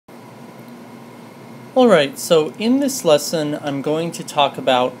Alright, so in this lesson I'm going to talk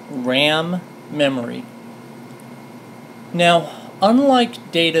about RAM memory. Now,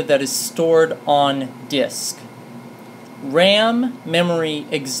 unlike data that is stored on disk, RAM memory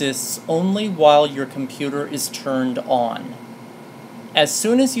exists only while your computer is turned on. As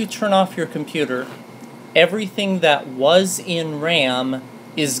soon as you turn off your computer, everything that was in RAM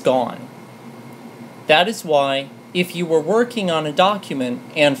is gone. That is why, if you were working on a document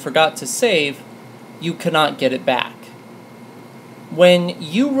and forgot to save, you cannot get it back. When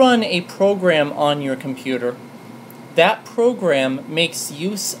you run a program on your computer, that program makes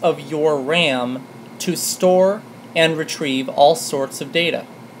use of your RAM to store and retrieve all sorts of data.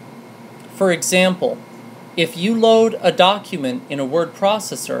 For example, if you load a document in a word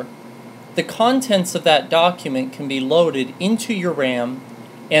processor, the contents of that document can be loaded into your RAM,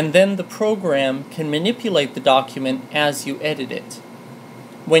 and then the program can manipulate the document as you edit it.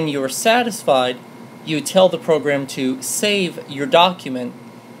 When you are satisfied, you tell the program to save your document,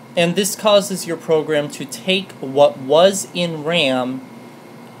 and this causes your program to take what was in RAM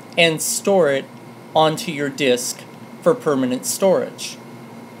and store it onto your disk for permanent storage.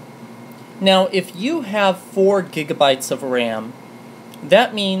 Now, if you have 4 gigabytes of RAM,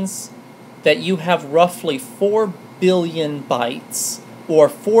 that means that you have roughly 4 billion bytes, or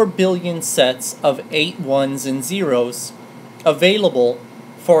 4 billion sets of 8 ones and zeros available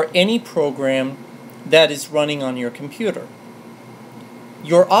for any program that is running on your computer.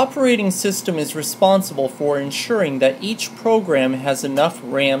 Your operating system is responsible for ensuring that each program has enough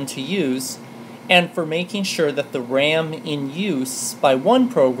RAM to use, and for making sure that the RAM in use by one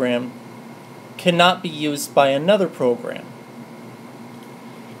program cannot be used by another program.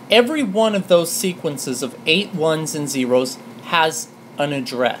 Every one of those sequences of 8 ones and zeros has an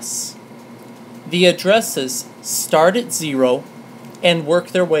address. The addresses start at 0 and work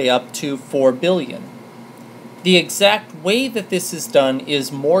their way up to 4 billion. The exact way that this is done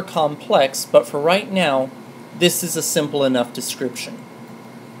is more complex, but for right now, this is a simple enough description.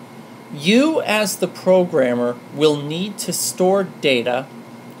 You, as the programmer, will need to store data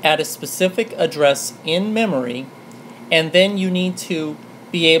at a specific address in memory, and then you need to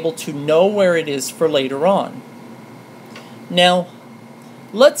be able to know where it is for later on. Now,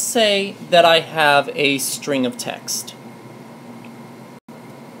 let's say that I have a string of text.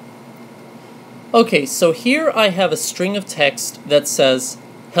 Okay, so here I have a string of text that says,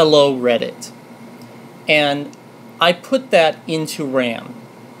 "Hello Reddit," and I put that into RAM.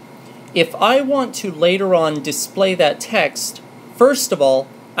 If I want to later on display that text, first of all,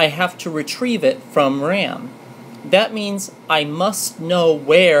 I have to retrieve it from RAM. That means I must know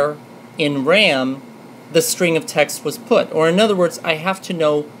where in RAM the string of text was put, or in other words, I have to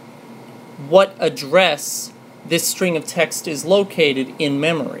know what address this string of text is located in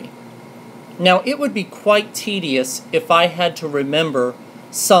memory. Now, it would be quite tedious if I had to remember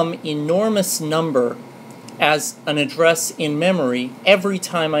some enormous number as an address in memory every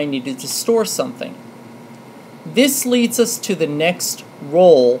time I needed to store something. This leads us to the next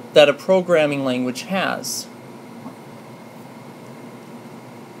role that a programming language has.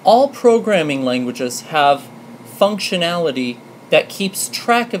 All programming languages have functionality that keeps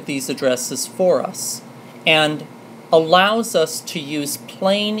track of these addresses for us and allows us to use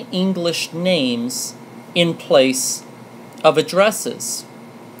plain English names in place of addresses,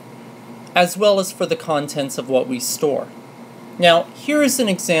 as well as for the contents of what we store. Now, here is an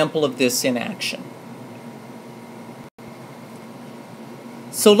example of this in action.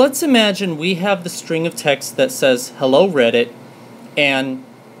 So let's imagine we have the string of text that says, "Hello Reddit," and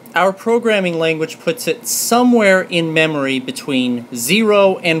our programming language puts it somewhere in memory between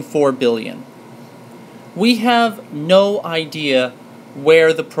 0 and 4 billion. We have no idea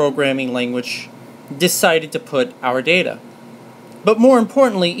where the programming language decided to put our data. But more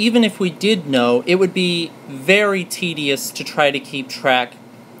importantly, even if we did know, it would be very tedious to try to keep track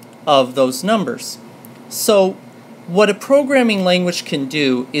of those numbers. So what a programming language can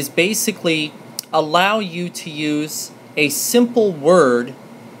do is basically allow you to use a simple word,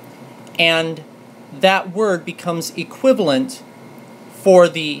 and that word becomes equivalent for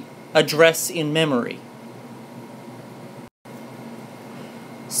the address in memory.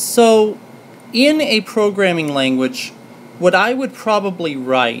 So, in a programming language, what I would probably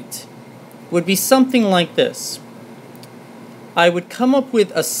write would be something like this. I would come up with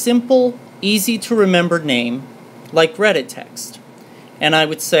a simple, easy-to-remember name, like Reddit text. And I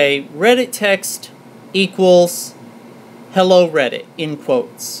would say, Reddit text equals "Hello Reddit," in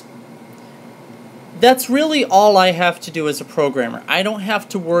quotes. That's really all I have to do as a programmer. I don't have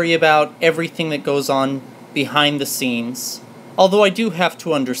to worry about everything that goes on behind the scenes, although I do have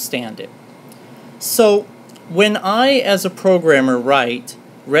to understand it. So when I, as a programmer, write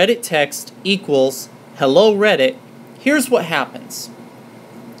Reddit text equals hello Reddit, here's what happens.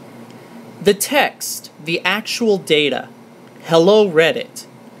 The text, the actual data, hello Reddit,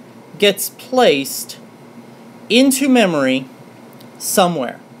 gets placed into memory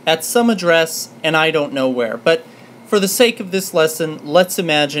somewhere, at some address, and I don't know where. But for the sake of this lesson, let's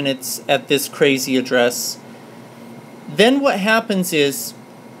imagine it's at this crazy address. Then what happens is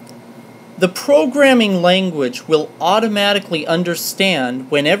the programming language will automatically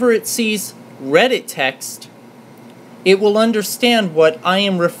understand whenever it sees Reddit text, it will understand what I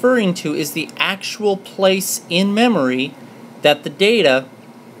am referring to is the actual place in memory that the data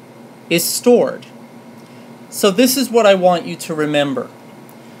is stored. So this is what I want you to remember.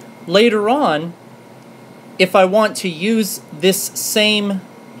 Later on, if I want to use this same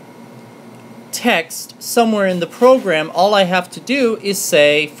text somewhere in the program, all I have to do is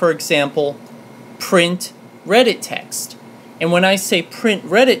say, for example, print Reddit text. And when I say print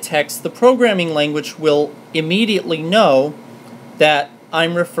Reddit text, the programming language will immediately know that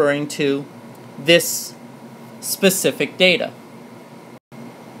I'm referring to this specific data.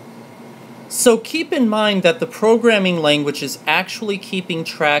 So keep in mind that the programming language is actually keeping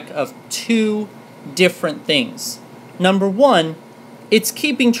track of two different things. Number one, it's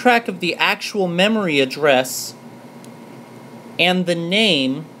keeping track of the actual memory address and the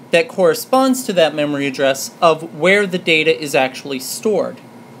name that corresponds to that memory address of where the data is actually stored.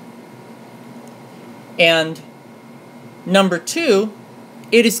 And number two,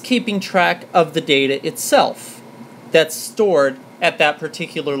 it is keeping track of the data itself that's stored at that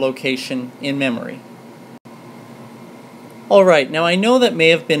particular location in memory. Alright, now I know that may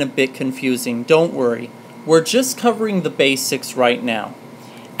have been a bit confusing. Don't worry. We're just covering the basics right now.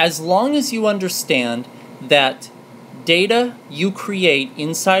 As long as you understand that data you create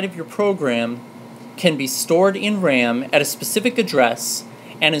inside of your program can be stored in RAM at a specific address,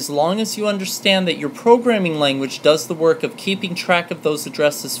 and as long as you understand that your programming language does the work of keeping track of those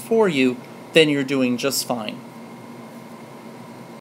addresses for you, then you're doing just fine.